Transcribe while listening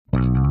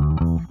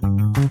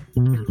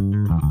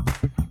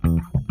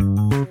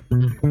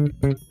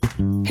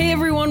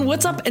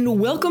what's up, and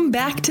welcome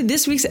back to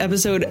this week's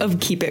episode of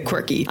Keep It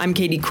Quirky. I'm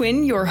Katie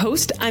Quinn, your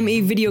host. I'm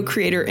a video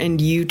creator and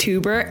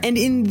YouTuber, and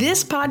in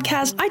this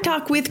podcast, I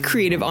talk with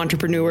creative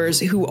entrepreneurs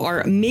who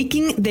are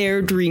making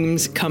their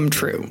dreams come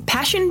true.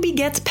 Passion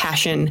begets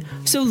passion,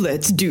 so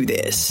let's do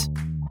this.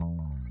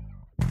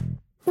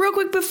 Real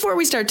quick, before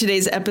we start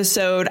today's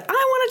episode, I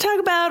want to talk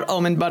about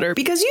almond butter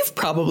because you've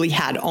probably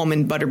had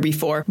almond butter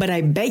before, but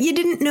I bet you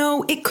didn't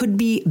know it could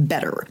be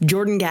better.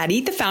 Jordan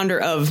Gaddy, the founder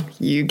of,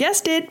 you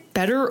guessed it,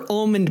 Better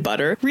Almond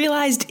Butter,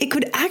 realized it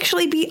could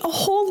actually be a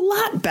whole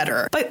lot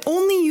better by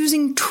only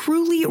using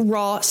truly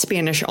raw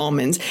Spanish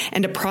almonds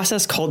and a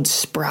process called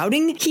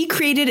sprouting. He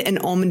created an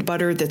almond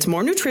butter that's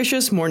more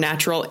nutritious, more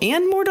natural,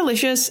 and more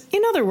delicious.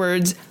 In other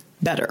words,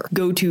 better.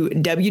 Go to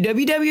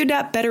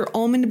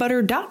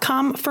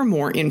www.betteralmondbutter.com for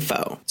more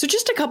info. So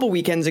just a couple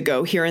weekends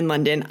ago here in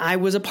London, I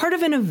was a part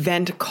of an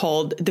event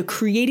called the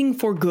Creating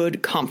for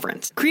Good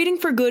Conference. Creating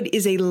for Good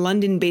is a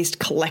London-based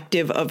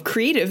collective of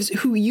creatives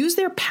who use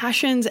their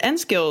passions and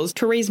skills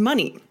to raise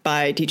money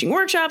by teaching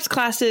workshops,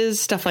 classes,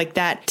 stuff like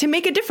that, to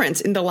make a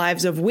difference in the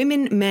lives of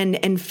women, men,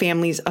 and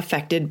families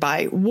affected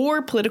by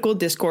war, political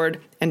discord,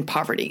 and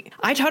poverty.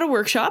 I taught a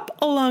workshop,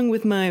 along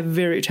with my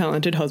very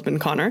talented husband,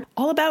 Connor,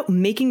 all about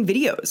making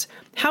videos,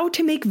 how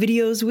to make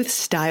videos with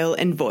style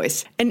and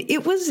voice. And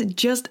it was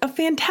just a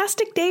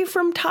fantastic day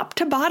from top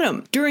to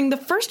bottom. During the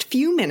first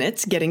few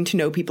minutes getting to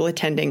know people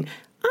attending,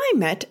 I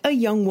met a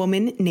young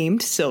woman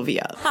named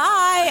Sylvia.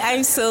 Hi,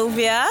 I'm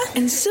Sylvia.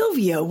 And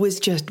Sylvia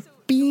was just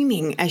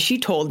beaming as she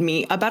told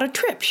me about a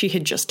trip she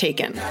had just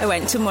taken. I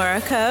went to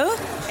Morocco.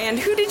 And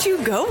who did you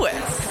go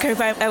with?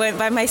 I went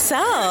by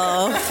myself.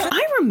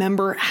 I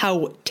remember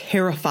how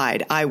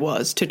terrified I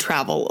was to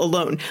travel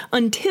alone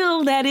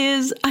until, that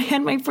is, I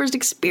had my first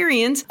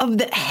experience of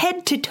the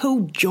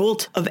head-to-toe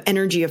jolt of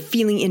energy of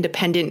feeling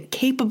independent,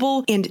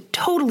 capable, and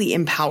totally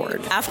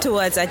empowered.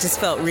 Afterwards, I just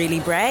felt really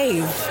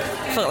brave.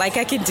 Felt like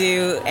I could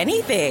do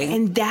anything.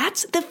 And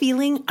that's the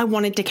feeling I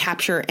wanted to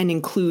capture and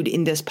include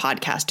in this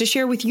podcast to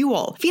share with you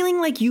all. Feeling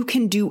like you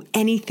can do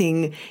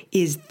anything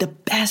is the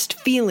best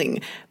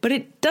feeling, but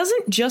it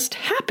doesn't just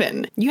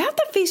happen. You have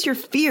to face your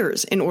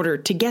fears in order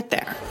to get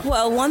there.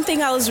 Well, one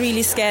thing I was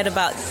really scared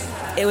about,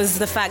 it was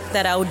the fact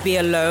that I would be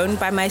alone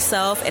by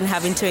myself and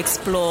having to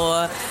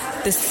explore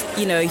this,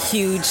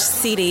 huge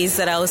cities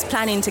that I was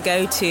planning to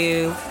go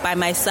to by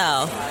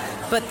myself.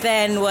 But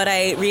then what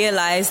I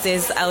realized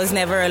is I was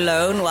never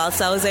alone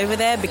whilst I was over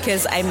there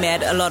because I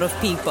met a lot of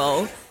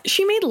people.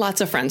 She made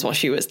lots of friends while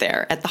she was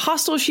there, at the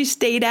hostel she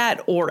stayed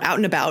at or out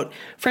and about,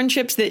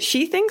 friendships that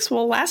she thinks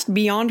will last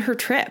beyond her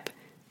trip.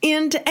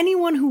 And to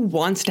anyone who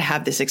wants to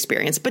have this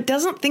experience but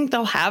doesn't think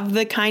they'll have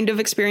the kind of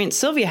experience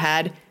Sylvia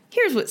had,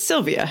 here's what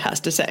Sylvia has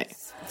to say.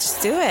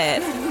 Just do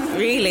it,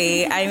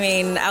 really. I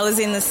mean, I was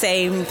in the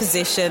same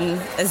position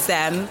as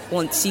them.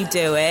 Once you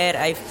do it,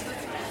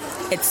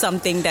 it's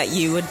something that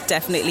you would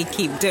definitely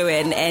keep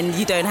doing, and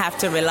you don't have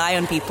to rely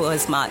on people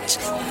as much.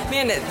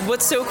 Man,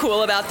 what's so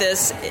cool about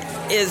this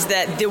is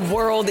that the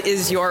world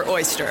is your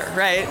oyster,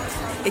 right?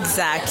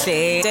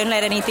 Exactly. Don't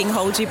let anything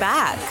hold you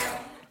back.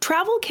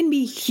 Travel can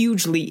be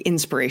hugely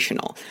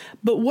inspirational,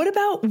 but what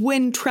about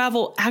when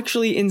travel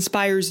actually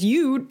inspires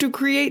you to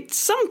create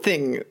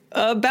something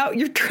about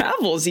your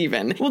travels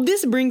even? Well,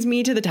 this brings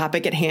me to the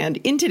topic at hand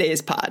in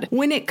today's pod.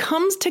 When it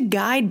comes to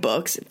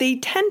guidebooks, they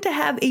tend to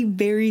have a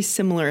very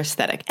similar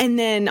aesthetic. And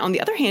then on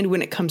the other hand,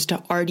 when it comes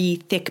to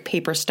arty, thick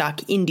paper stock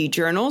indie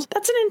journals,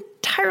 that's an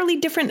entirely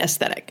different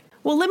aesthetic.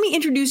 Well, let me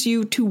introduce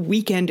you to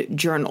Weekend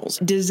Journals,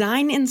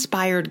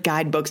 design-inspired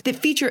guidebooks that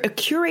feature a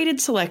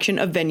curated selection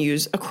of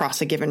venues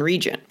across a given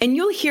region. And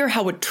you'll hear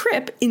how a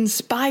trip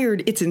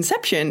inspired its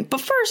inception,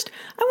 but first,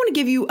 I want to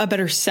give you a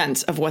better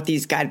sense of what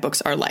these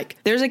guidebooks are like.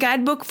 There's a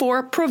guidebook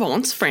for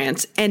Provence,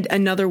 France, and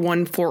another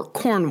one for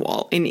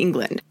Cornwall in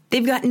England.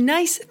 They've got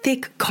nice,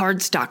 thick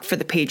cardstock for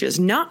the pages,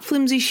 not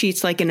flimsy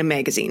sheets like in a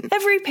magazine.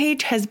 Every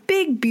page has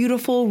big,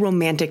 beautiful,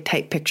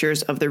 romantic-type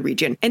pictures of the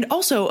region, and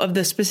also of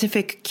the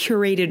specific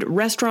curated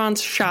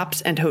restaurants,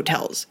 shops, and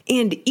hotels.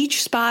 And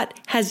each spot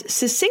has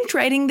succinct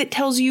writing that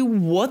tells you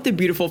what the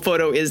beautiful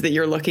photo is that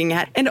you're looking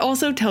at, and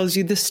also tells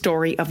you the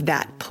story of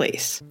that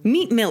place.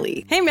 Meet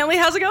Millie. Hey, Millie,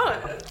 how's it going?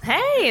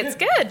 Hey, it's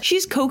good.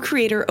 She's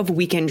co-creator of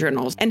Weekend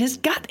Journals, and has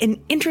got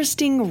an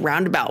interesting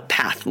roundabout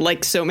path,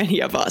 like so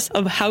many of us,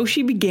 of how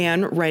she began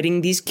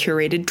writing these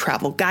curated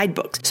travel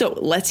guidebooks. So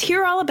let's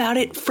hear all about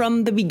it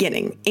from the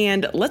beginning,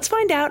 and let's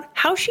find out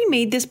how she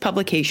made this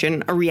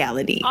publication a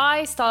reality.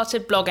 I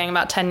started blogging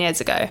about 10 years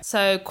ago,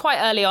 so quite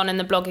early on in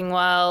the blogging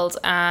world,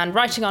 and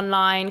writing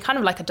online, kind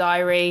of like a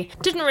diary.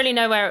 Didn't really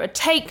know where it would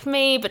take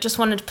me, but just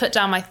wanted to put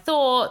down my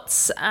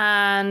thoughts,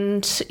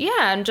 and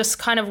just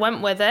kind of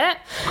went with it.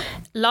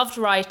 Loved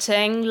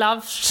writing,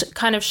 loved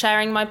kind of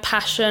sharing my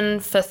passion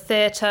for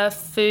theatre,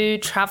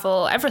 food,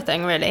 travel,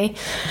 everything really.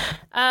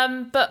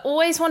 But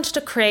always wanted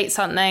to create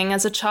something.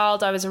 As a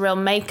child, I was a real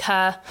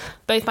maker.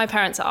 Both my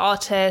parents are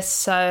artists,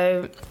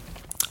 so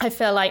I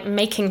feel like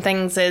making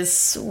things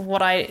is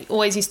what I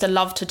always used to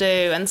love to do.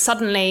 And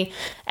suddenly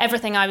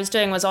everything I was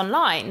doing was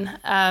online.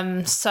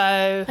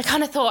 So I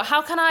kind of thought,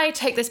 how can I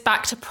take this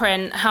back to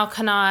print? How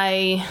can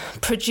I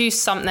produce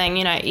something,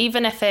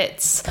 even if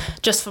it's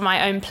just for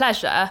my own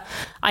pleasure,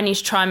 I need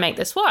to try and make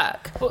this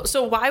work. Well,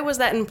 so why was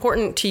that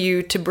important to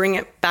you to bring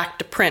it back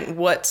to print?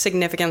 What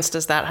significance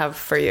does that have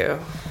for you?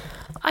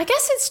 I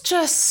guess it's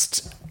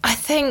just, I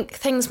think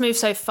things move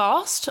so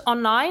fast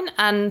online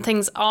and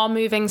things are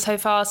moving so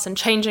fast and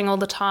changing all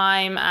the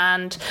time.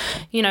 And,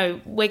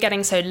 we're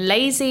getting so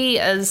lazy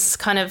as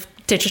kind of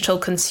digital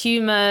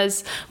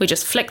consumers. We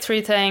just flick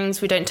through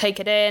things. We don't take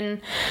it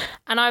in.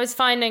 And I was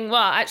finding,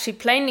 well, actually,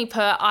 plainly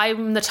put,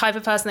 I'm the type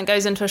of person that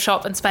goes into a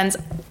shop and spends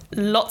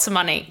lots of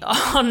money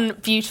on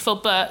beautiful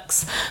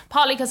books,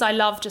 partly because I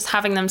love just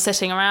having them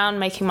sitting around,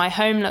 making my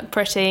home look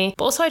pretty,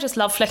 but also I just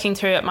love flicking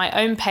through at my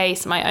own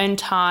pace, my own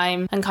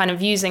time, and kind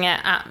of using it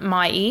at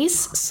my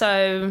ease.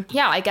 So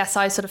yeah, I guess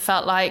I sort of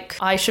felt like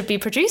I should be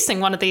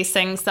producing one of these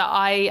things that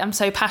I am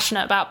so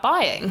passionate about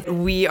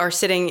buying. We are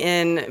sitting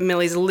in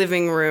Millie's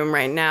living room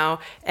right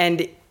now,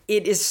 and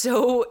it's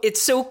so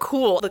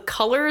cool. The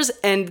colors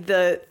and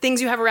the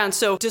things you have around.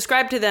 So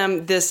describe to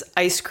them this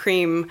ice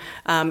cream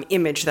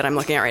image that I'm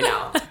looking at right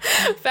now.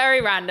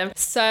 Very random.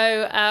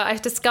 So I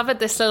discovered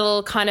this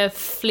little kind of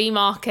flea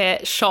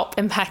market shop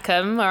in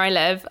Peckham, where I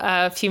live,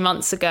 a few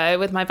months ago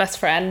with my best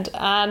friend.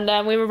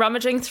 And we were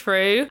rummaging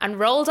through, and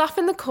rolled up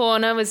in the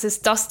corner was this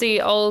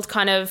dusty old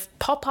kind of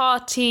pop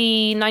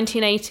arty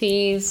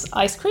 1980s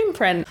ice cream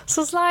print.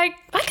 So I was like,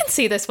 I can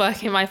see this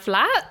working in my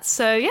flat.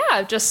 So yeah,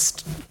 I've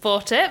just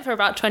bought it for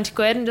about 20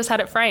 quid and just had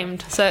it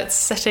framed. So it's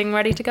sitting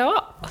ready to go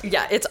up.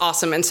 Yeah, it's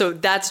awesome. And so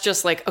that's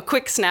just like a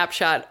quick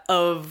snapshot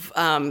of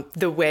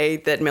the way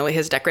that Millie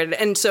has decorated.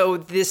 And so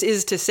this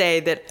is to say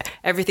that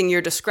everything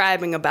you're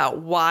describing about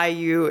why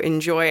you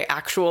enjoy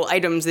actual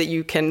items that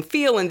you can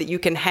feel and that you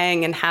can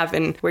hang and have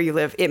in where you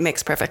live, it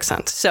makes perfect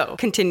sense. So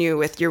continue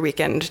with your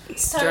weekend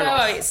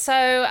journal.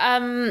 So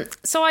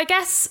I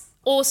guess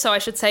also, I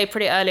should say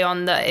pretty early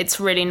on that it's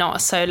really not a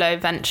solo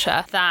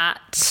venture,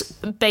 that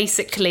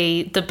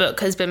basically the book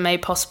has been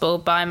made possible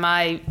by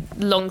my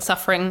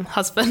long-suffering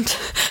husband,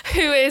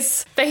 who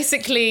is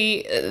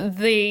basically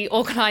the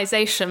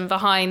organisation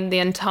behind the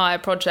entire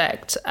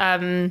project.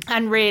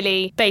 And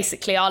really,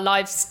 basically, our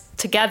lives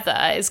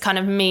together is kind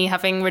of me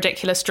having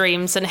ridiculous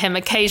dreams and him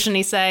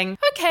occasionally saying,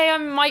 okay, I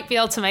might be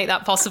able to make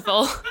that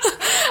possible.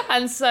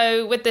 And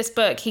so with this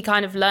book, he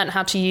kind of learned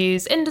how to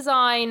use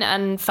InDesign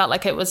and felt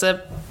like it was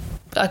a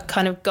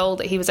kind of goal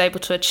that he was able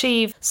to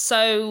achieve.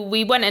 So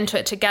we went into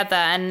it together,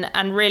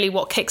 and really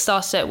what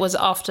kickstarted it was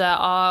after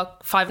our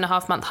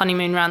 5.5-month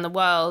honeymoon around the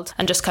world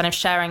and just kind of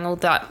sharing all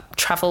that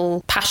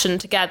travel passion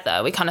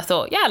together. We kind of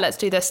thought, yeah, let's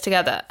do this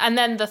together. And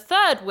then the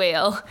third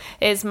wheel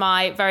is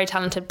my very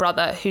talented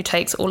brother who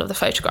takes all of the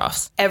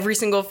photographs. Every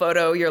single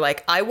photo, you're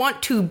like, I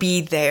want to be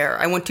there.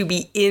 I want to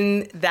be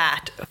in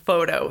that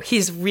photo.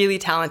 He's really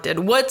talented.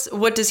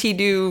 What does he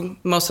do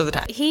most of the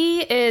time?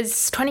 He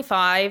is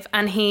 25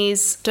 and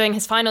he's doing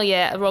his final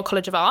year at Royal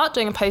College of Art,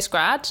 doing a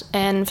postgrad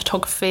in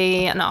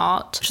photography and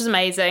art, which is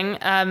amazing.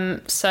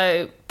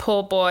 So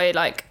poor boy,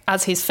 like,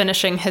 as he's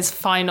finishing his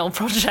final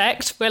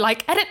project, we're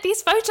like, edit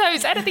these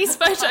photos.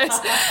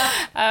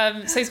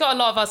 So he's got a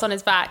lot of us on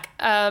his back.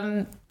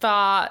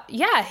 But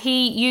yeah,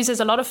 he uses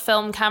a lot of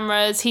film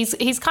cameras.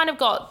 He's kind of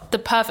got the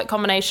perfect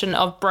combination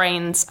of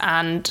brains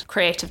and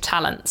creative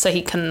talent. So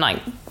he can, like,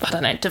 I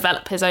don't know,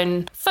 develop his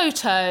own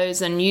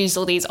photos and use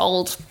all these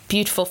old,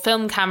 beautiful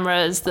film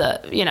cameras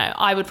that,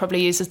 I would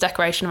probably use as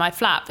decoration in my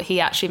flat, but he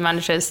actually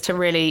manages to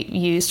really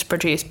use to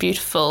produce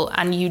beautiful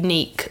and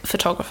unique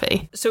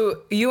photography.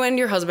 So you and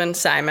your husband,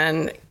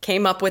 Simon,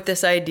 came up with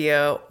this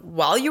idea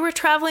while you were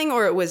traveling,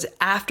 or it was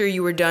after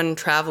you were done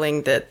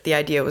traveling that the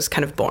idea was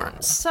kind of born?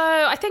 So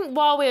I think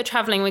while we were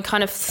traveling, we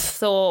kind of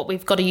thought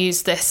we've got to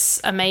use this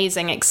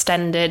amazing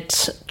extended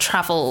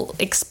travel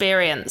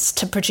experience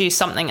to produce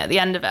something at the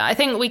end of it. I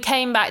think we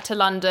came back to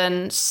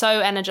London so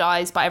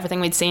energized by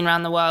everything we'd seen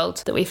around the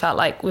world that we felt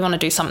like we want to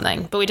do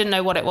something, but we didn't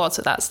know what it was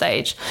at that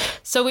stage.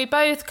 So we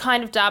both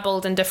kind of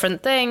dabbled in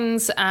different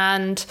things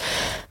and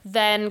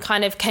then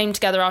kind of came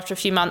together after a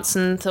few months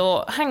and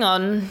thought, hang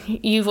on,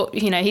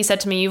 he said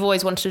to me, you've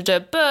always wanted to do a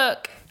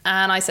book.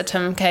 And I said to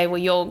him, okay, well,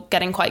 you're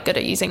getting quite good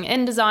at using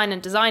InDesign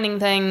and designing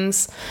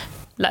things.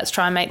 Let's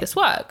try and make this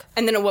work.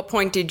 And then at what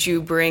point did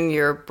you bring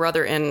your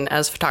brother in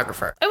as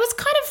photographer? It was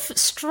kind of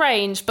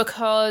strange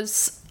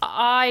because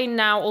I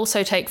now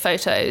also take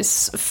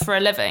photos for a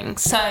living.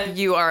 So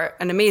you are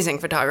an amazing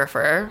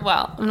photographer.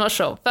 Well, I'm not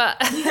sure, but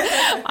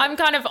I'm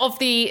kind of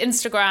the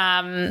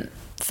Instagram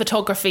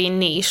photography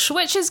niche,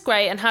 which is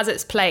great and has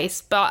its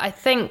place. But I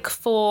think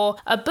for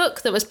a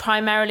book that was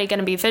primarily going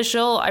to be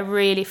visual, I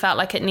really felt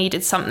like it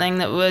needed something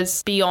that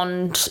was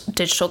beyond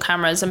digital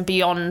cameras and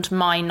beyond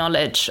my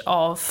knowledge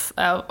of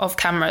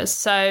cameras.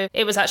 So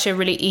it was actually a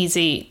really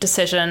easy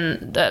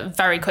decision that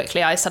very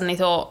quickly I suddenly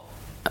thought,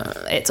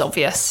 it's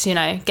obvious,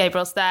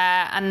 Gabriel's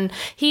there, and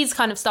he's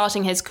kind of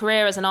starting his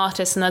career as an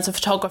artist and as a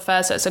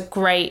photographer, so it's a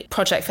great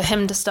project for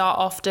him to start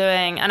off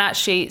doing, and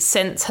actually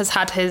since has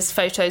had his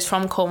photos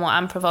from Cornwall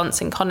and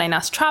Provence in Condé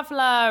Nast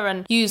Traveller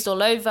and used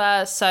all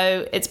over,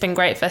 so it's been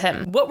great for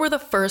him. What were the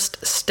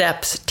first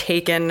steps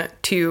taken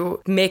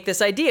to make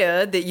this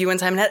idea that you and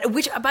Simon had,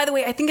 which, by the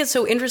way, I think is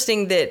so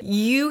interesting that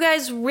you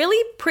guys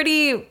really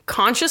pretty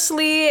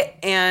consciously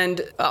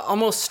and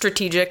almost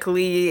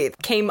strategically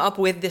came up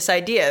with this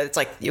idea. It's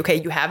like,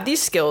 okay, you have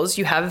these skills,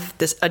 you have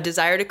a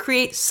desire to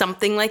create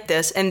something like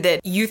this, and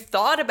that you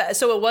thought about it.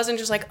 So it wasn't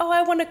just like, oh,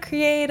 I want to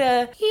create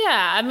a...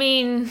 Yeah, I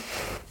mean,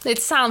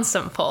 it sounds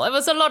simple. It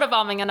was a lot of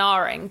umming and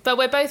ahhing, but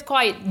we're both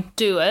quite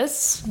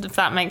doers, if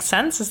that makes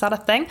sense. Is that a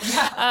thing?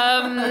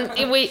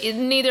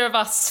 Neither of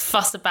us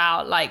fuss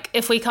about, like,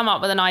 if we come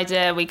up with an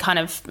idea, we kind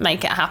of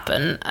make it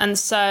happen. And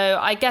so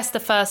I guess the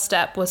first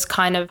step was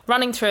kind of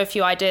running through a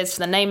few ideas for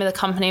the name of the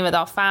company with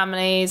our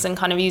families and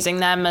kind of using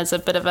them as a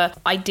bit of a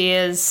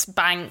ideas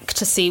bank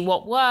to see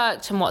what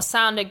worked and what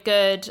sounded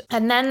good.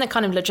 And then the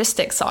kind of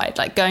logistics side,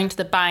 like going to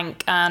the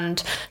bank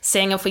and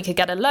seeing if we could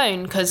get a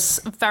loan, because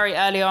very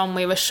early on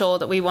we were sure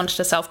that we wanted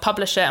to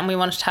self-publish it and we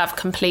wanted to have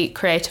complete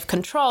creative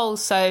control.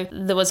 So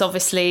there was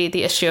obviously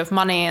the issue of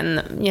money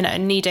and,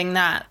 needing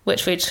that,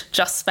 which we'd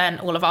just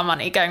spent all of our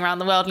money going around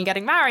the world and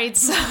getting married.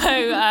 So,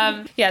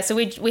 so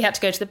we had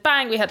to go to the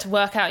bank. We had to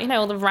work out,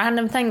 all the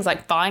random things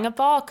like buying a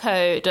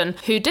barcode and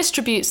who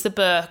distributes the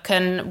book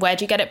and where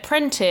do you get it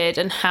printed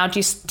and how do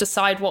you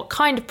decide what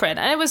kind of print.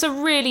 And it was a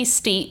really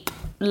steep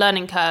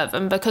learning curve,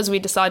 and because we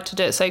decided to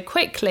do it so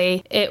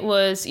quickly, it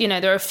was,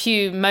 there were a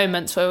few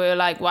moments where we were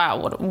like, wow,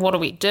 what are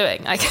we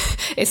doing? Like,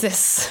 is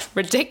this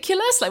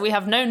ridiculous? Like, we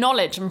have no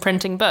knowledge in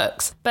printing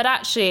books. But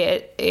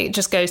actually it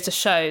just goes to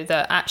show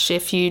that actually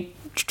if you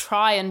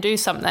try and do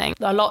something,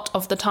 a lot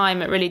of the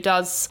time it really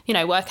does,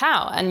 work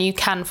out, and you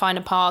can find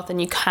a path and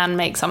you can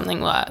make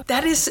something work.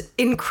 That is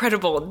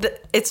incredible.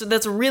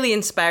 That's really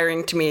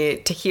inspiring to me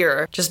to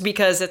hear, just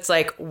because it's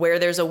like, where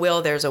there's a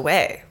will, there's a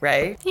way,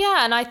 right?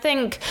 Yeah, and I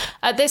think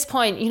at this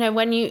point,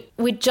 when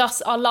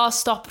our last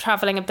stop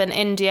traveling had been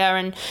India,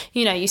 and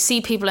you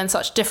see people in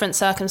such different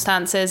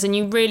circumstances, and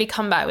you really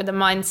come back with the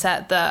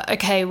mindset that,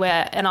 okay,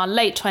 we're in our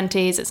late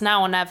 20s, it's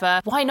now or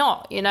never. Why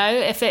not?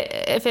 If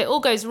it all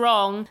goes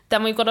wrong,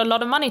 then we've got a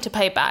lot of money to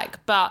pay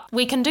back, but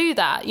we can do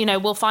that.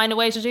 We'll find a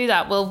way to do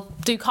that. We'll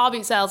do car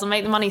boot sales and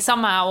make the money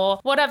somehow or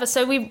whatever.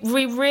 So we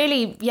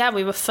really,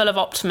 we were full of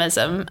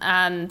optimism,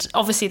 and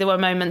obviously there were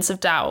moments of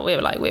doubt. We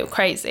were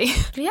crazy.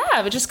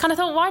 We just kind of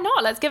thought, why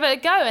not? Let's give it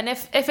a go. And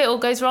if it all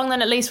goes wrong,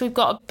 then at least we've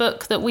got a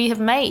book that we have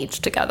made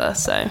together.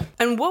 So.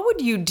 And what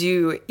would you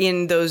do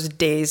in those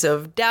days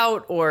of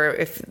doubt, or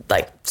if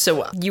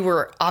so you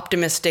were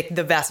optimistic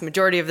the vast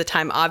majority of the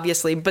time,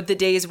 obviously, but the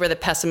days where the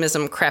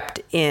pessimism crept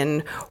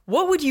in,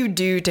 what would you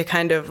do to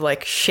kind of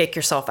shake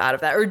yourself out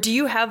of that? Or do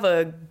you have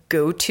a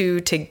go-to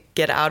to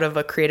get out of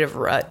a creative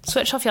rut?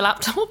 Switch off your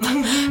laptop,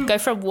 go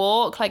for a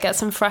walk, get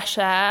some fresh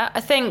air. I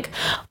think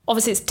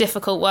obviously it's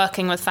difficult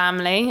working with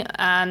family,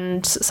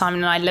 and Simon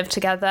and I live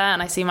together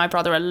and I see my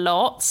brother a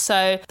lot.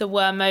 So there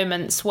were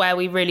moments where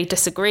we really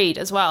disagreed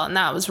as well, and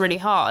that was really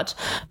hard.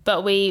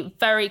 But we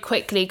very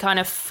quickly kind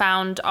of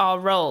found our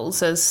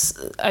roles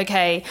as,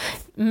 okay,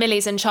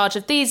 Millie's in charge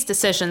of these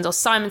decisions or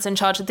Simon's in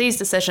charge of these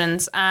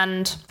decisions,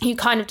 and you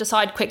kind of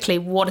decide quickly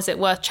what is it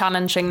worth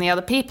challenging the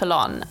other people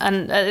on.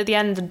 And at the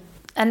end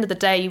of the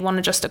day, you want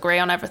to just agree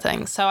on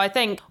everything. So I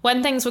think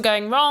when things were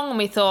going wrong and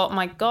we thought,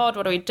 my God,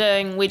 what are we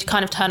doing? We'd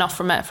kind of turn off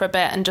from it for a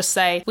bit and just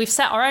say, we've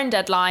set our own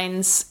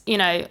deadlines.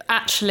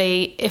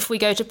 Actually, if we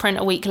go to print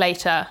a week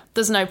later,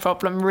 there's no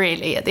problem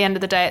really. At the end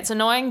of the day, it's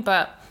annoying,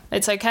 but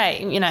it's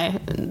okay.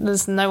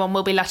 There's no one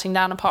we'll be letting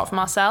down apart from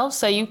ourselves.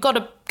 So you've got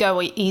to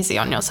go easy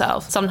on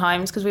yourself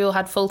sometimes, because we all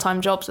had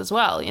full-time jobs as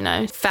well,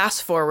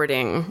 Fast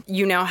forwarding,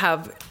 you now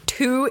have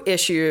 2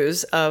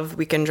 issues of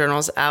Weekend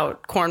Journals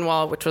out.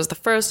 Cornwall, which was the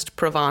first,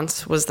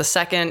 Provence was the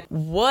second.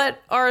 What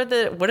are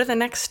the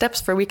next steps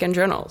for Weekend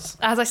Journals?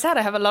 As I said,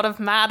 I have a lot of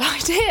mad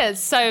ideas,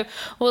 so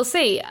we'll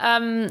see.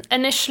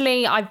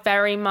 Initially, I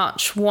very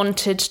much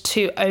wanted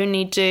to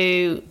only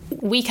do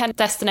weekend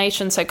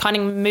destinations, so kind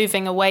of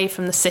moving away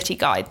from the city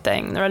guide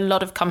thing. There are a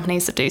lot of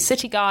companies that do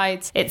city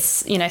guides.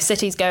 It's,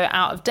 cities go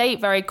out of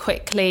date very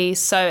quickly,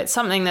 so it's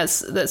something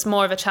that's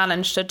more of a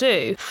challenge to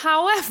do.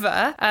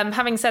 However,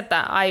 having said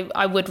that,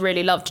 I would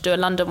really love to do a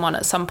London one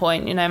at some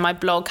point. My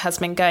blog has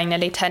been going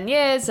nearly 10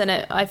 years and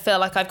I feel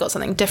like I've got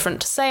something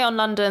different to say on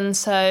London,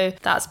 so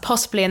that's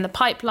possibly in the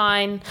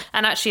pipeline.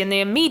 And actually in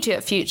the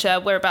immediate future,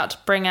 we're about to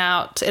bring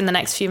out in the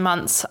next few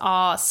months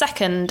our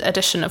second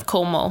edition of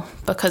Cornwall,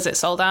 because it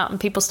sold out and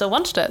people still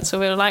wanted it. So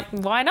we were like,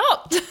 why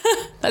not?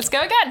 Let's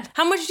go again.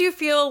 How much do you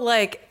feel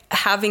like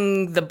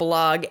having the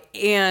blog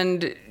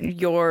and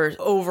your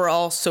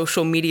overall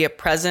social media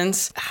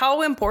presence,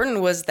 how important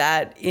was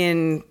that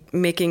in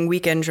making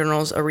Weekend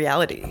Journals a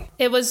reality?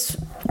 It was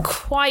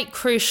quite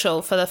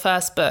crucial for the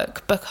first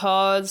book,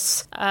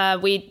 because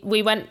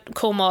we went,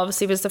 Cornwall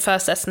obviously was the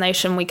first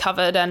destination we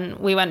covered, and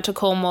we went to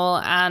Cornwall,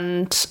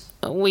 and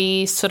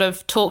we sort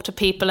of talked to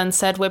people and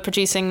said, we're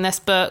producing this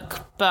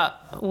book,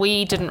 but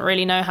we didn't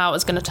really know how it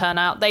was going to turn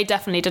out. They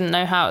definitely didn't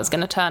know how it was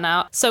going to turn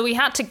out. So we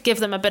had to give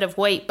them a bit of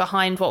weight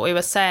behind what we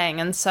were saying.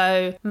 And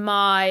so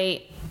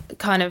my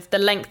kind of the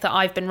length that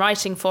I've been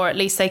writing for, at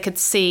least they could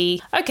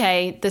see,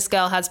 okay, this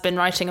girl has been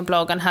writing a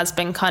blog and has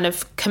been kind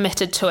of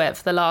committed to it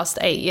for the last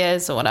 8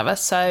 years or whatever.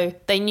 So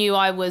they knew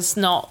I was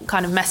not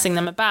kind of messing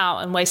them about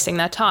and wasting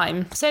their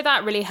time. So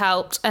that really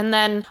helped. And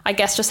then I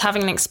guess just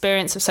having an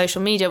experience of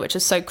social media, which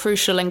is so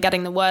crucial in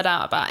getting the word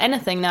out about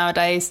anything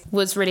nowadays,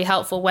 was really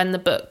helpful when the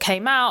book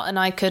came out, and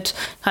I could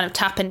kind of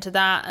tap into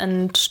that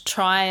and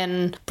try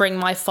and bring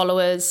my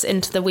followers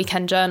into the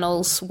Weekend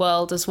Journals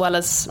world as well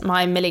as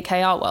my Millie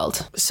KR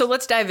world. So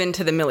let's dive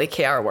into the Millie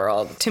KR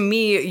world. To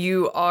me,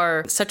 you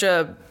are such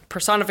a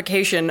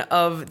personification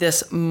of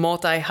this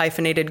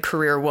multi-hyphenated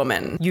career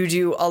woman. You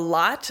do a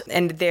lot,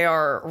 and they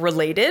are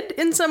related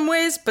in some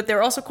ways, but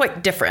they're also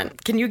quite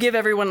different. Can you give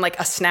everyone like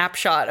a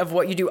snapshot of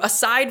what you do?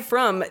 Aside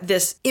from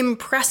this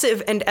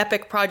impressive and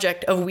epic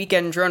project of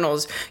Weekend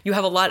Journals, you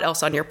have a lot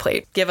else on your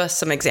plate. Give us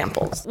some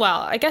examples. Well,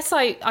 I guess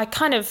I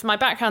kind of, my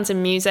background's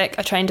in music.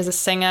 I trained as a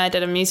singer, I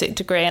did a music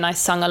degree, and I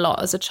sung a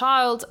lot as a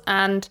child.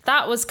 And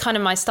that was kind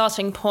of my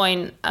starting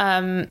point.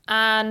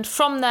 And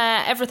from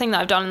there, everything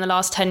that I've done in the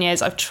last 10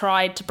 years, I've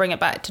tried to bring it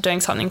back to doing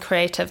something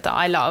creative that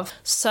I love.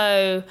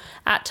 So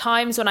at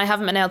times when I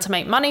haven't been able to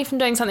make money from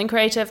doing something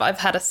creative, I've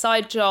had a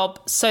side job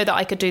so that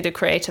I could do the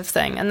creative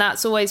thing. And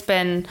that's always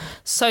been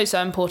so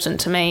important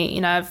to me.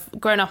 You know, I've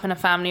grown up in a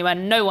family where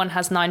no one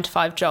has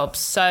 9-to-5 jobs.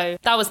 So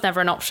that was never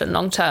an option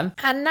long term.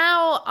 And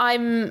now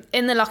I'm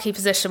in the lucky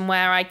position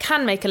where I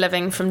can make a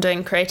living from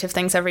doing creative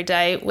things every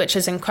day, which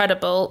is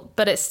incredible,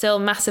 but it's still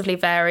massively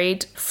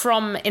varied.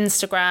 From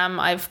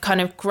Instagram, I've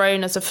kind of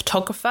grown as a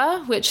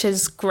photographer, which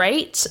is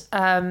great.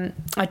 I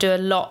do a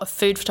lot of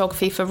food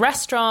photography for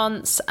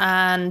restaurants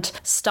and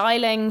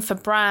styling for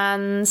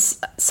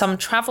brands, some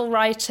travel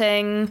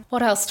writing.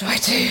 What else do I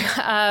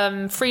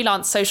do?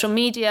 Freelance social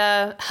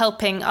media,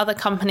 helping other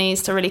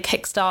companies to really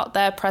kickstart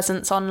their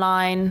presence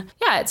online.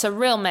 Yeah, it's a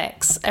real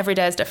mix. Every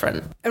day is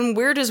different. And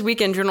where does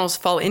Weekend Journals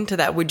fall into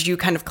that? Would you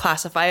kind of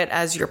classify it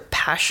as your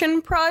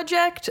passion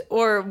project?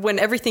 Or when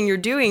everything you're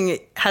doing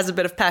has a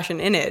bit of passion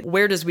in it,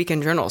 where does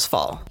Weekend Journals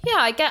fall? Yeah,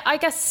 I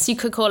guess you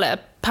could call it a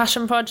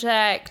passion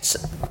project.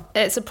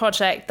 It's a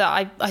project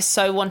that I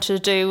so wanted to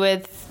do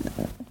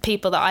with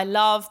people that I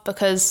love,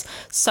 because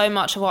so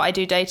much of what I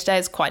do day to day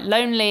is quite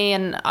lonely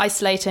and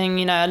isolating.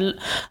 You know,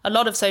 a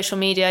lot of social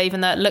media,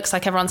 even though it looks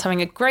like everyone's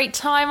having a great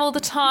time all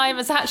the time,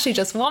 is actually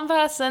just one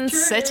person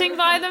sitting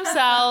by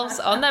themselves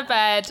on their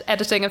bed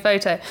editing a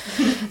photo.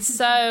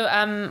 So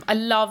I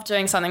love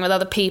doing something with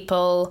other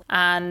people,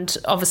 and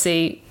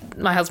obviously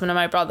my husband and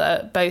my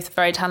brother, both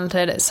very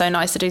talented. It's so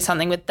nice to do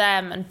something with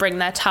them and bring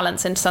their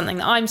talents into something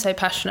that I'm so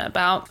passionate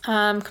about.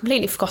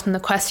 Completely forgotten the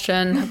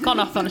question. I've gone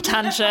off on a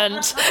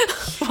tangent.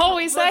 What were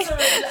we saying?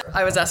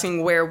 I was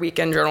asking where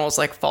Weekend Journals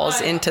like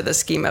falls into the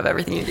scheme of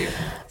everything you do.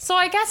 So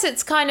I guess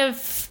it's kind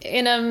of,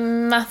 in a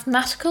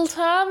mathematical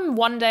term,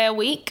 1 day a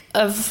week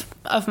of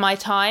my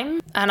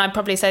time. And I'd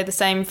probably say the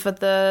same for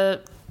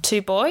the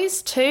two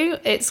boys too.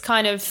 It's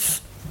kind of,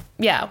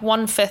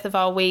 1/5 of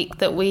our week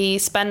that we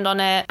spend on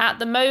it. At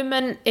the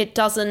moment, it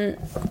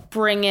doesn't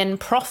bring in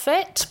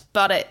profit,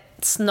 but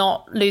it's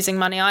not losing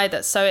money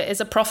either. So it is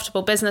a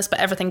profitable business, but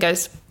everything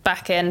goes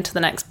back into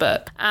the next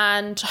book.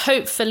 And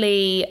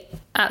hopefully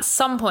at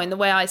some point, the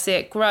way I see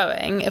it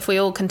growing, if we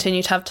all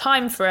continue to have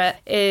time for it,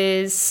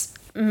 is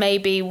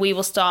maybe we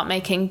will start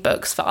making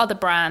books for other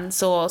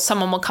brands, or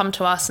someone will come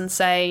to us and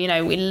say, you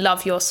know, we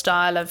love your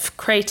style of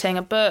creating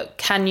a book.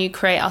 Can you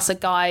create us a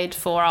guide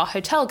for our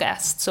hotel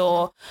guests,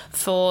 or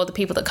for the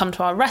people that come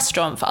to our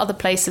restaurant, for other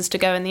places to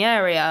go in the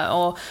area,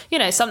 or, you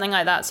know, something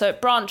like that. So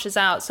it branches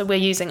out. So we're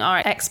using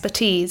our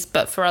expertise,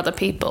 but for other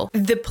people.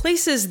 The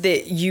places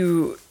that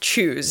you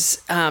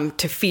choose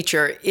to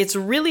feature, it's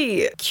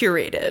really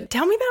curated.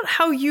 Tell me about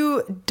how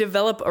you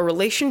develop a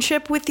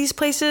relationship with these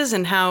places,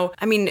 and how,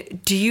 I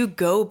mean, do you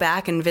go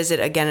back and visit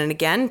again and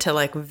again to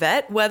like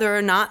vet whether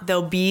or not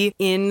they'll be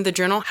in the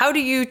journal? How do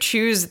you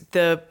choose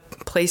the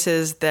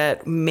places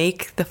that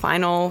make the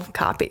final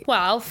copy?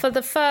 Well, for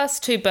the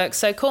first two books,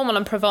 so Cornwall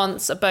and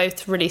Provence are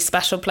both really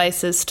special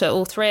places to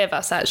all three of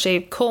us, actually.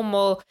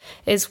 Cornwall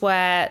is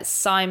where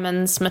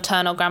Simon's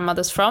maternal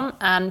grandmother's from,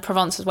 and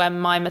Provence is where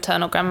my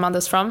maternal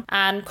grandmother's from.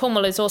 And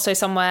Cornwall is also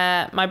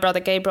somewhere my brother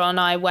Gabriel and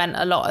I went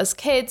a lot as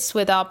kids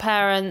with our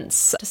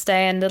parents to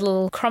stay in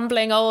little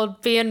crumbling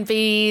old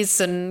B&Bs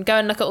and go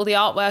and look at all the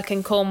artwork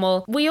in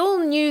Cornwall. We all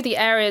knew the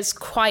areas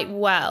quite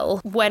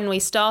well when we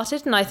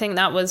started, and I think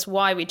that was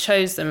why we chose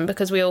them,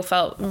 because we all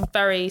felt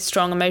very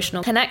strong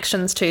emotional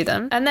connections to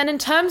them. And then in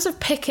terms of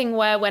picking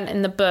where went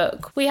in the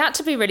book, we had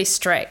to be really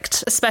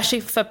strict, especially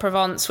for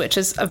Provence, which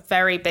is a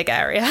very big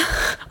area,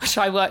 which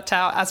I worked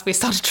out as we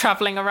started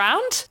traveling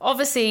around.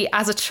 Obviously,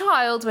 as a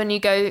child, when you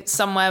go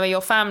somewhere where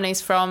your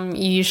family's from,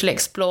 you usually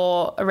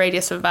explore a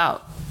radius of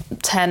about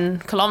 10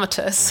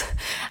 kilometers,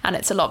 and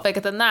it's a lot bigger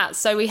than that.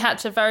 So we had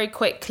to very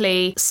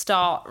quickly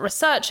start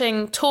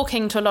researching,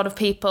 talking to a lot of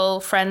people,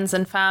 friends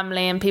and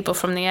family and people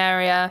from the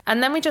area.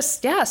 And then we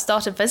just,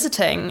 started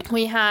visiting.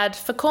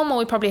 For Cornwall,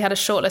 we probably had a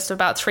short list of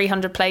about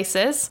 300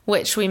 places,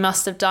 which we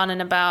must have done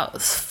in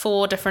about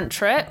 4 different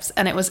trips,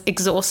 and it was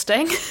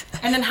exhausting.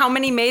 And then how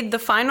many made the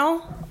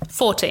final?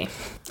 40.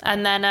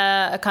 And then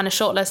a kind of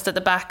short list at the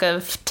back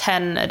of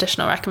 10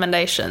 additional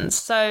recommendations.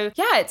 So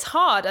it's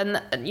hard.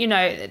 And,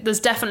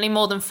 there's definitely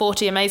more than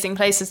 40 amazing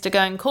places to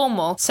go in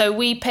Cornwall. So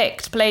we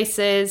picked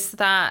places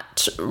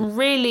that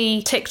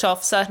really ticked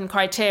off certain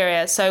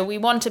criteria. So we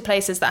wanted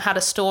places that had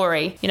a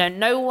story.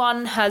 No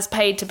one has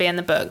paid to be in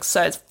the books.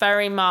 So it's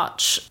very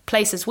much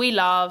places we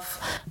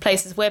love,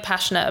 places we're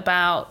passionate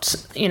about,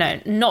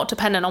 not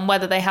dependent on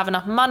whether they have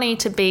enough money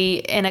to be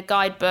in a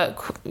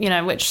guidebook,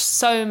 which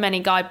so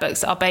many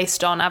guidebooks are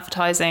based on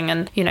advertising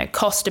and,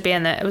 cost to be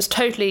in it. It was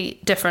totally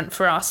different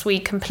for us. We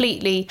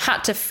completely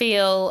had to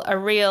feel a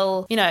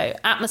real,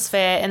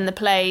 atmosphere in the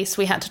place.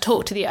 We had to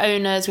talk to the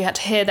owners. We had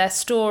to hear their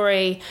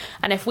story.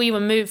 And if we were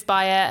moved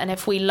by it and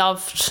if we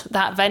loved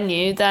that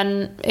venue,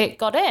 then it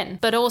got in.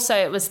 But also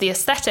it was the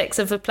aesthetics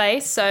of the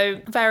place.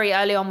 So very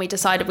early on, we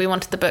decided we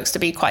wanted the books to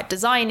be quite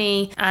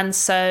designy. And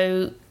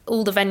so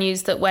all the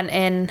venues that went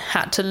in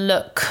had to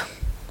look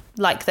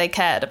like they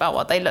cared about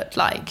what they looked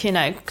like,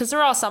 because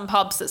there are some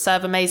pubs that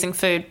serve amazing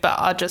food but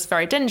are just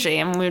very dingy,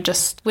 and we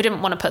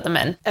didn't want to put them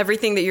in.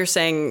 Everything that you're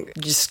saying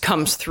just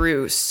comes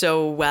through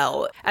so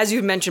well. As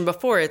you mentioned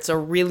before, it's a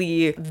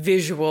really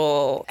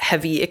visual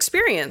heavy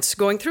experience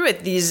going through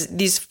it.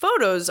 These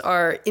photos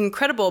are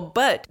incredible,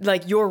 but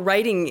like your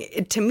writing,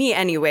 to me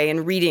anyway,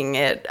 and reading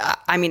it,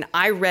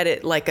 I read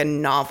it like a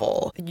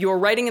novel. Your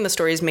writing and the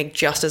stories make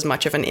just as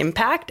much of an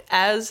impact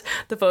as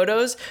the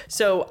photos.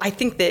 So I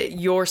think that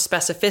your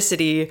specificity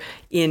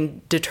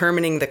in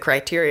determining the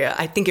criteria,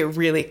 I think it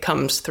really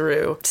comes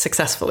through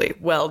successfully.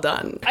 Well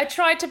done. I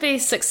tried to be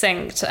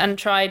succinct and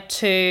tried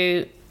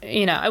to,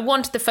 I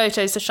wanted the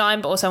photos to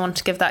shine, but also I wanted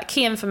to give that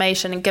key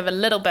information and give a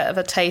little bit of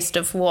a taste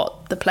of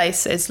what the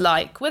place is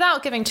like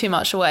without giving too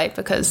much away,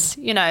 because,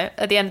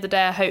 at the end of the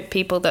day, I hope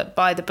people that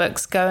buy the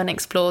books go and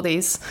explore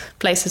these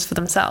places for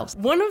themselves.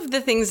 One of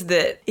the things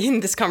that in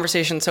this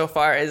conversation so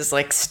far is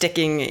like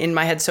sticking in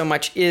my head so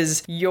much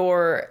is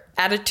your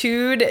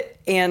attitude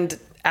and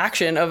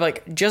action of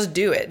like, just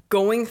do it,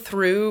 going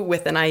through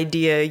with an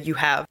idea you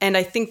have. And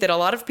I think that a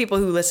lot of people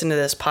who listen to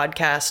this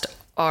podcast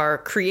are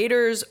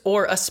creators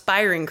or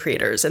aspiring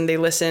creators, and they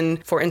listen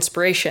for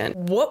inspiration.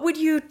 What would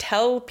you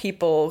tell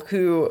people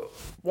who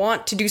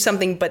want to do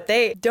something, but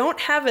they don't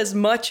have as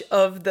much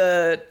of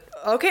the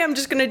okay, I'm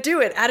just going to do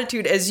it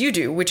attitude as you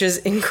do, which is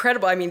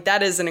incredible.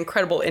 That is an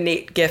incredible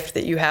innate gift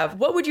that you have.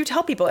 What would you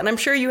tell people? And I'm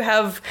sure you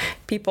have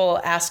people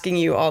asking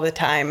you all the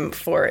time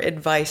for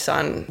advice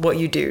on what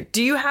you do.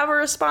 Do you have a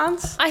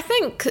response? I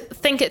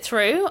think it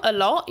through a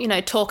lot,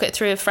 talk it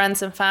through with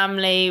friends and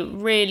family.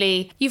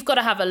 Really, you've got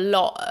to have a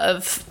lot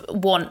of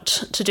want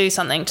to do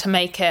something to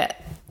make it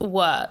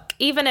work,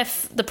 even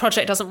if the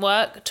project doesn't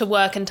work, to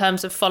work in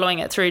terms of following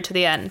it through to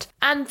the end.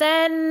 And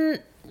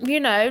then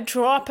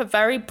draw up a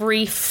very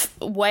brief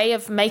way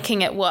of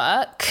making it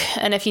work.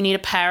 And if you need a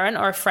parent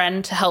or a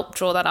friend to help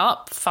draw that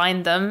up,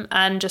 find them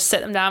and just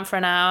sit them down for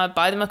an hour,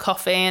 buy them a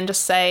coffee and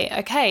just say,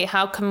 okay,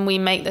 how can we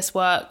make this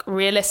work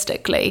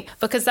realistically?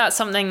 Because that's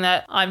something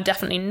that I'm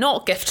definitely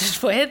not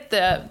gifted with,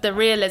 the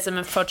realism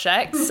of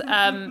projects.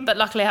 But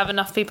luckily I have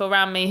enough people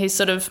around me who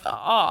sort of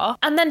are.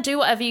 And then do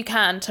whatever you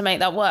can to make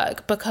that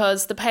work,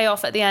 because the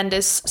payoff at the end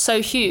is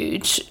so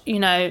huge,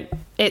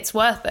 it's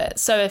worth it.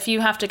 So if you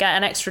have to get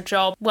an extra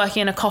job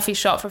working in a coffee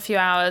shop for a few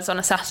hours on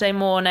a Saturday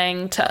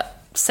morning to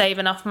save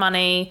enough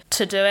money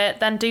to do it,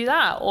 then do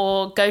that.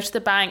 Or go to the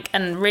bank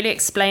and really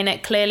explain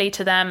it clearly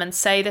to them and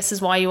say this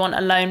is why you want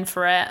a loan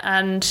for it.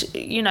 And,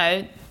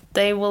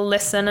 they will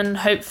listen and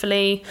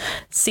hopefully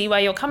see where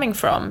you're coming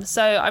from.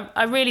 So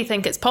I really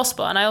think it's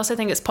possible. And I also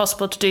think it's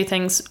possible to do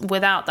things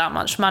without that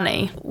much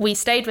money. We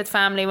stayed with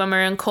family when we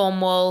were in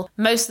Cornwall.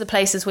 Most of the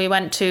places we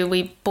went to,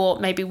 we bought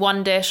maybe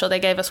one dish, or they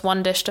gave us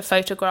one dish to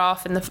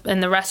photograph in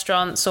the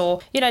restaurants,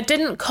 or, it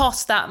didn't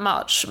cost that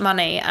much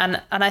money.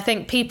 And I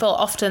think people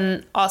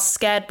often are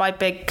scared by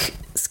big,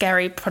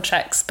 scary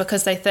projects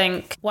because they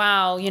think,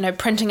 wow,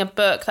 printing a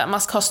book, that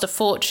must cost a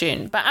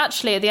fortune. But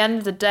actually, at the end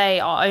of the day,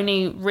 our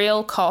only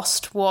real cost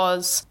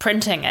was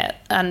printing it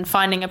and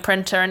finding a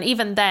printer. And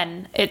even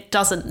then, it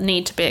doesn't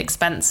need to be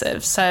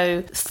expensive.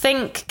 So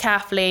think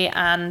carefully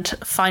and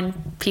find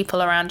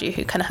people around you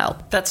who can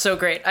help. That's so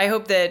great. I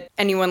hope that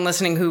anyone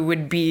listening who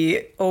would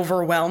be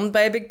overwhelmed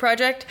by a big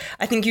project,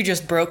 I think you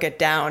just broke it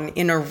down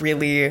in a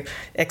really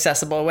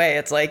accessible way.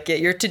 It's like, get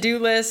your to-do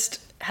list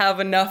have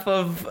enough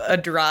of a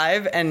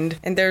drive, and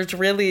there's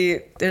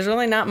really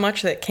not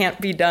much that can't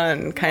be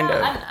done, kind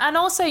of. And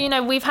also,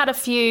 we've had a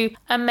few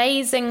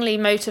amazingly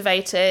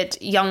motivated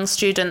young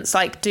students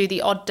like do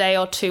the odd day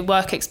or two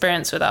work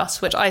experience with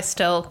us, which I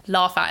still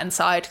laugh at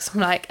inside, because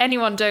I'm like,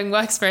 anyone doing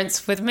work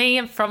experience with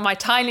me from my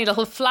tiny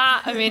little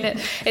flat, I mean,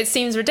 it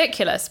seems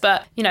ridiculous,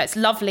 but it's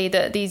lovely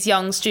that these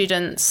young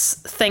students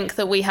think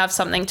that we have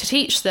something to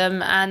teach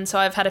them. And so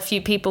I've had a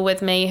few people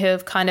with me who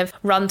have kind of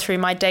run through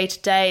my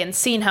day-to-day and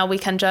seen how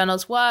Weekend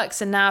Journals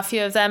works, and now a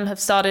few of them have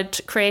started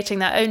creating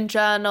their own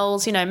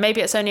journals.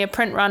 Maybe it's only a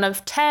print run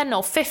of 10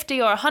 or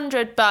 50 or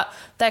 100, but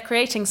they're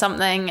creating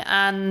something,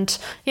 and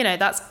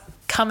that's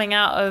coming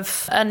out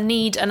of a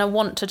need and a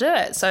want to do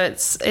it. So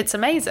it's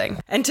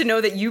amazing. And to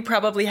know that you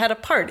probably had a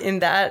part in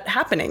that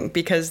happening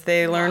because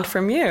they learned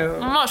from you.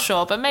 I'm not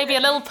sure, but maybe a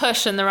little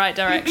push in the right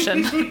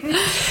direction.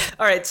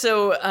 All right,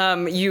 so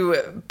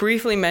you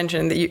briefly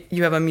mentioned that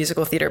you have a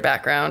musical theater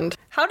background.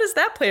 How does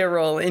that play a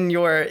role in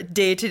your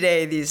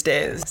day-to-day these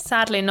days?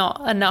 Sadly,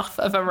 not enough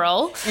of a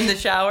role. In the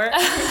shower?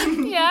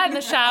 Yeah, in the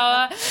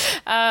shower.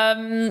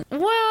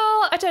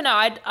 Well, I don't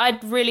know.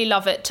 I'd really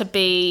love it to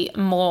be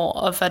more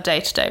of a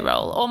day-to-day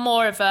role, or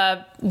more of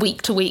a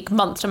week-to-week,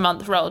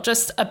 month-to-month role,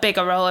 just a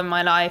bigger role in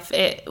my life.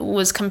 It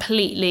was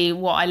completely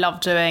what I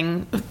love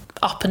doing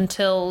up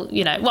until,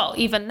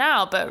 even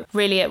now, but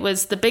really it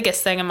was the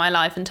biggest thing in my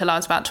life until I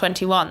was about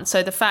 21.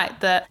 So the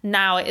fact that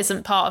now it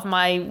isn't part of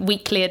my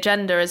weekly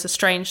agenda is a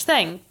strange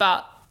thing,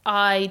 but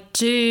I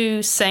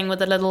do sing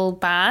with a little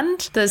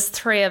band. There's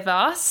 3 of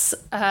us,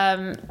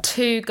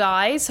 2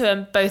 guys who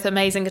are both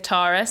amazing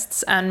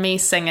guitarists, and me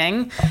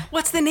singing.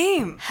 What's the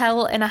name?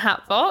 Hell in a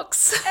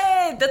Hatbox.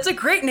 Hey, that's a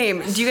great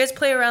name. Do you guys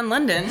play around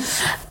London?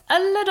 A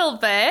little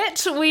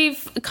bit.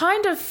 We've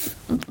kind of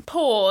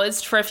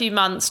paused for a few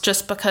months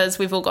just because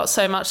we've all got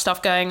so much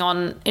stuff going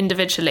on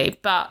individually,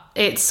 but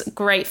it's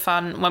great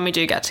fun when we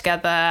do get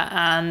together,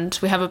 and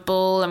we have a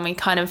ball and we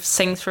kind of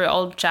sing through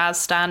old jazz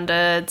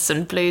standards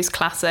and blues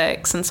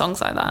classics and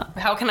songs like that.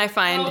 How can I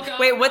find... Oh,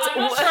 Wait, what's... I'm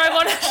not sure I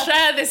want to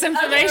share this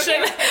information.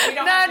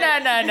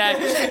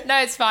 Okay.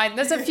 No, it's fine.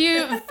 There's a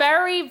few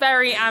very,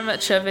 very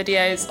amateur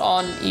videos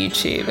on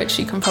YouTube, which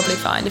you can probably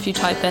find if you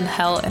type in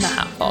Hell in a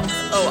Hatbox.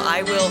 Oh,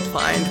 I will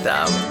find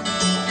them.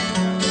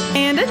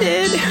 And I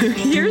did.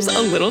 Here's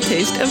a little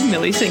taste of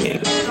Millie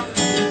singing.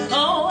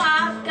 Oh,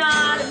 I've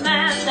got a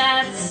man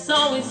that's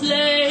always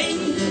late.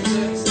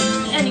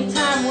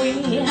 Anytime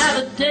we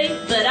have a date,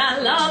 but I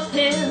love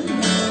him.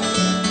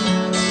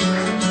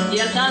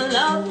 Yes, I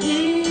love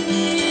him.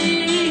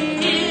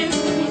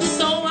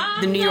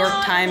 The New York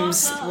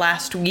Times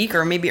last week,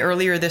 or maybe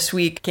earlier this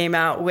week, came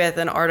out with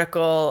an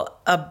article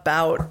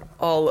about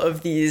all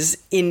of these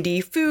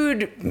indie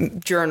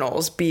food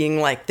journals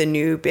being like the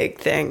new big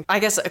thing. I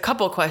guess a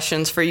couple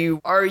questions for you.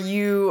 Are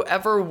you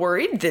ever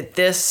worried that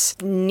this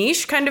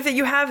niche kind of that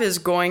you have is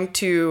going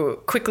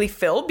to quickly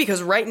fill?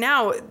 Because right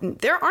now,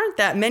 there aren't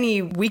that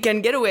many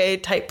weekend getaway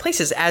type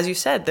places. As you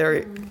said,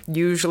 they're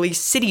usually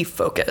city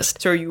focused.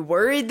 So are you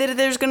worried that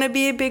there's going to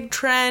be a big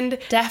trend?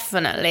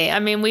 Definitely. I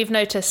mean, we've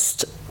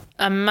noticed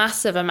a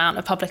massive amount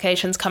of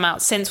publications come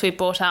out since we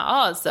brought out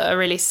ours that are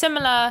really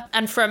similar.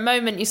 And for a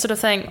moment, you sort of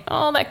think,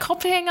 oh, they're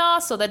copying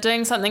us, or they're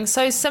doing something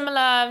so similar,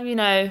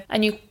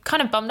 and you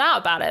kind of bummed out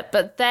about it.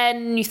 But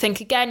then you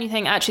think again,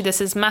 actually, this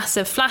is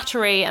massive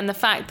flattery. And the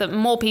fact that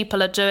more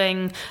people are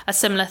doing a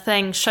similar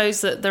thing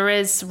shows that there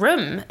is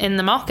room in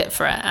the market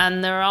for it.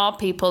 And there are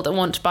people that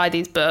want to buy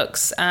these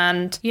books.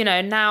 And,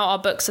 now our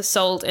books are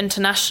sold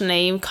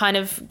internationally. You kind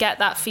of get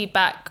that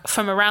feedback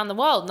from around the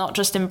world, not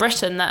just in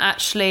Britain, that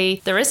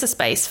actually there is a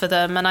space for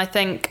them. And I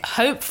think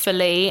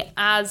hopefully,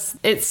 as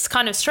it's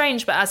kind of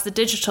strange, but as the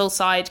digital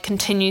side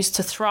continues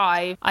to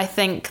thrive, I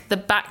think the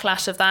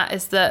backlash of that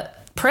is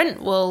that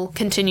print will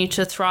continue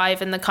to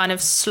thrive in the kind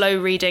of slow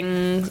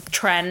reading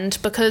trend,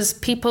 because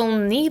people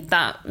need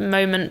that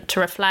moment to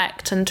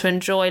reflect and to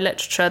enjoy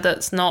literature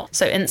that's not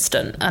so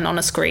instant and on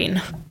a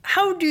screen.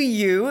 How do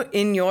you,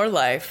 in your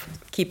life,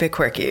 keep it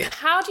quirky?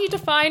 How do you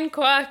define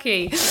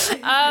quirky?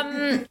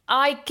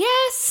 I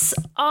guess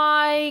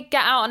I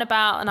get out and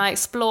about and I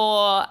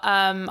explore.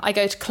 I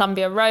go to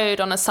Columbia Road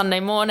on a Sunday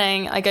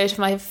morning. I go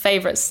to my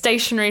favourite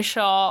stationery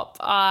shop.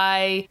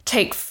 I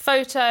take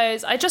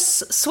photos. I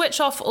just switch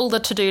off all the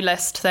to-do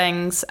list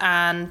things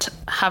and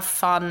have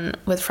fun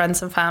with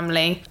friends and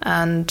family.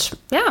 And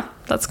yeah,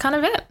 that's kind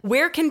of it.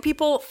 Where can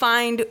people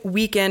find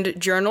Weekend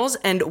Journals,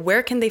 and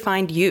where can they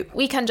find you?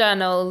 Weekend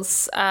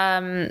Journals,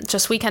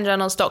 just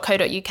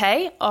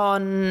weekendjournals.co.uk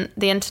on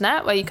the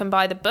internet, where you can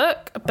buy the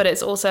book, but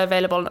it's also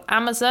available on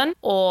Amazon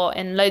or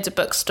in loads of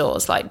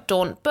bookstores like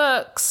Daunt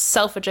Books,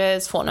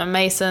 Selfridges, Fortnum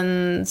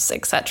Masons,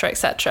 etc.,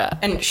 etc.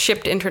 And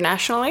shipped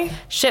internationally?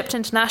 Shipped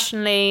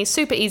internationally,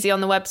 super easy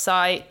on the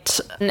website.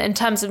 And in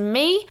terms of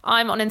me,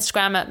 I'm on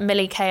Instagram at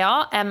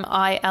MillyKR,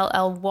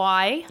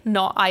 MILLY,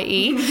 not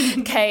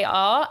IE,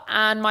 KR.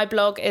 And and my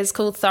blog is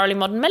called Thoroughly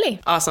Modern Millie.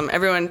 Awesome.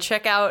 Everyone,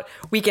 check out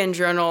Weekend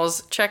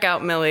Journals, check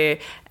out Millie.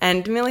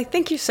 And Millie,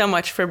 thank you so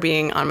much for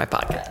being on my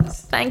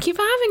podcast. Thank you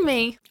for having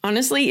me.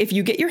 Honestly, if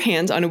you get your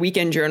hands on a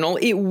Weekend Journal,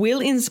 it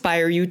will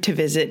inspire you to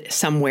visit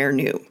somewhere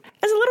new.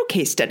 As a little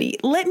case study,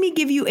 let me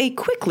give you a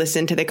quick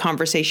listen to the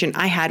conversation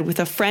I had with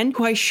a friend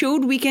who I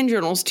showed Weekend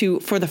Journals to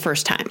for the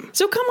first time.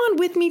 So come on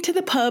with me to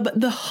the pub,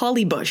 the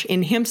Hollybush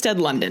in Hampstead,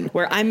 London,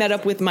 where I met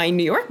up with my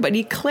New York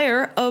buddy,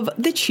 Claire of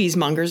The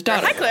Cheesemonger's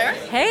Daughter. Hi, Claire.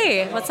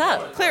 Hey, what's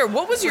up? Claire,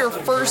 what was your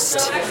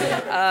first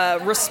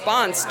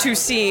response to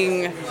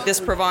seeing this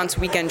Provence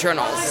Weekend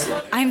Journals?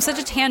 I'm such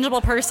a tangible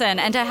person,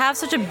 and to have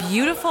such a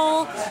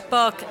beautiful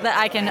book that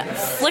I can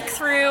flick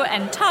through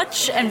and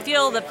touch and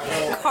feel the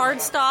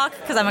cardstock,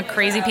 because I'm a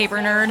crazy paper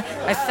nerd.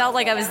 I felt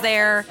like I was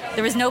there.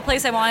 There was no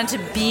place I wanted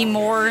to be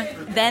more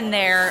than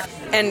there.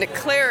 And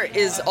Claire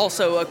is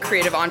also a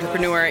creative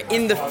entrepreneur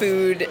in the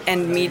food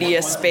and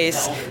media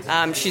space.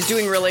 She's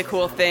doing really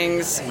cool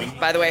things.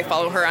 By the way,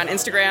 follow her on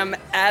Instagram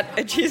at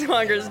A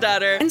Cheesemonger's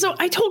Daughter. And so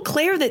I told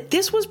Claire that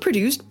this was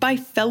produced by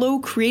fellow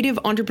creative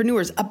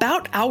entrepreneurs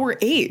about our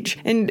age.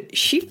 And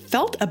she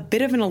felt a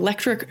bit of an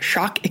electric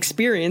shock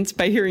experience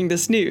by hearing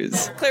this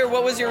news. Claire,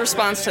 what was your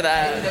response to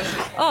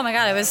that? Oh my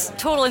God, it was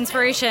total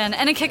inspiration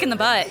and a kick in the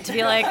butt to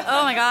be like,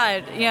 oh my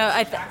God, you know,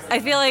 I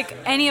feel like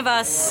any of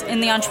us in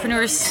the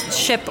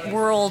entrepreneurship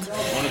world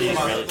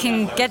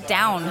can get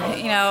down.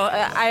 You know,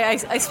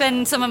 I spend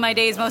most of my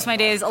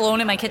days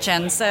alone in my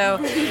kitchen, so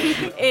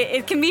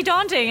it can be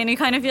daunting, and you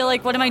kind of feel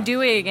like, what am I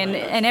doing?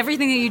 And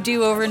everything that you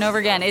do over and over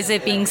again, is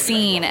it being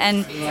seen?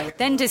 And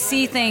then to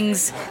see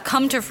things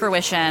come to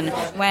fruition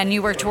when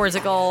you work towards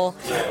a goal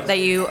that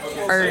you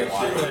are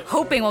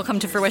hoping will come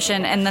to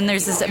fruition, and then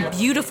there's this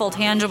beautiful,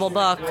 tangible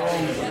book.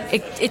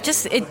 It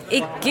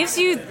gives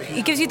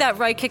you that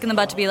right kick in the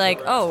butt to be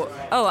like, oh,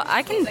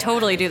 I can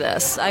totally do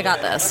this. I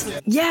got this.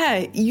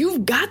 Yeah,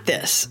 you've got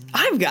this.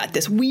 I've got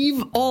this.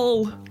 We've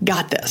all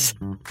got this.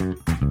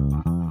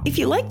 If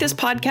you like this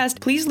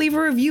podcast, please leave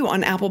a review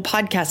on Apple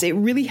Podcasts. It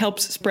really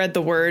helps spread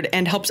the word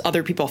and helps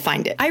other people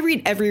find it. I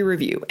read every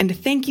review, and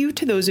thank you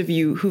to those of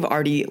you who've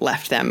already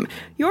left them.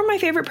 You're my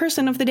favorite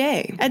person of the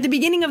day. At the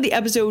beginning of the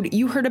episode,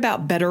 you heard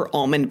about Better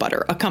Almond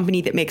Butter, a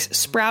company that makes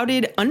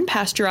sprouted,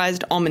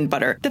 unpasteurized almond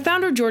butter. The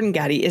founder, Jordan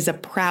Gaddy, is a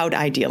proud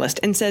idealist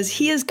and says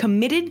he is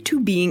committed to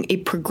being a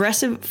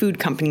progressive food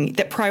company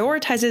that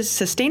prioritizes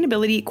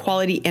sustainability,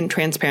 quality, and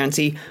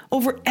transparency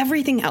over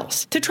everything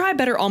else. To try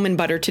Better Almond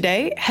Butter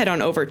today, head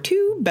on over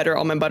to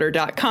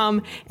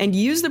betteralmondbutter.com and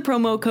use the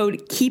promo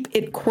code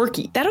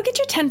KEEPITQuirky. That'll get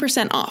you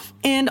 10% off.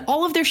 And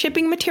all of their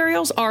shipping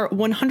materials are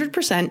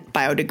 100%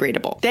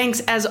 biodegradable. Thanks,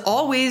 as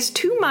always,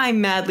 to my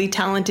madly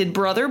talented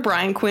brother,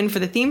 Brian Quinn, for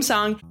the theme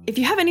song. If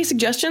you have any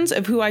suggestions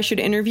of who I should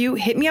interview,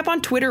 hit me up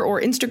on Twitter or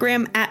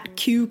Instagram at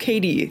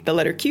QKD, the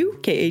letter Q,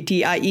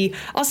 Katie.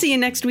 I'll see you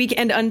next week,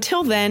 and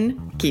until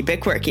then, keep it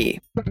quirky.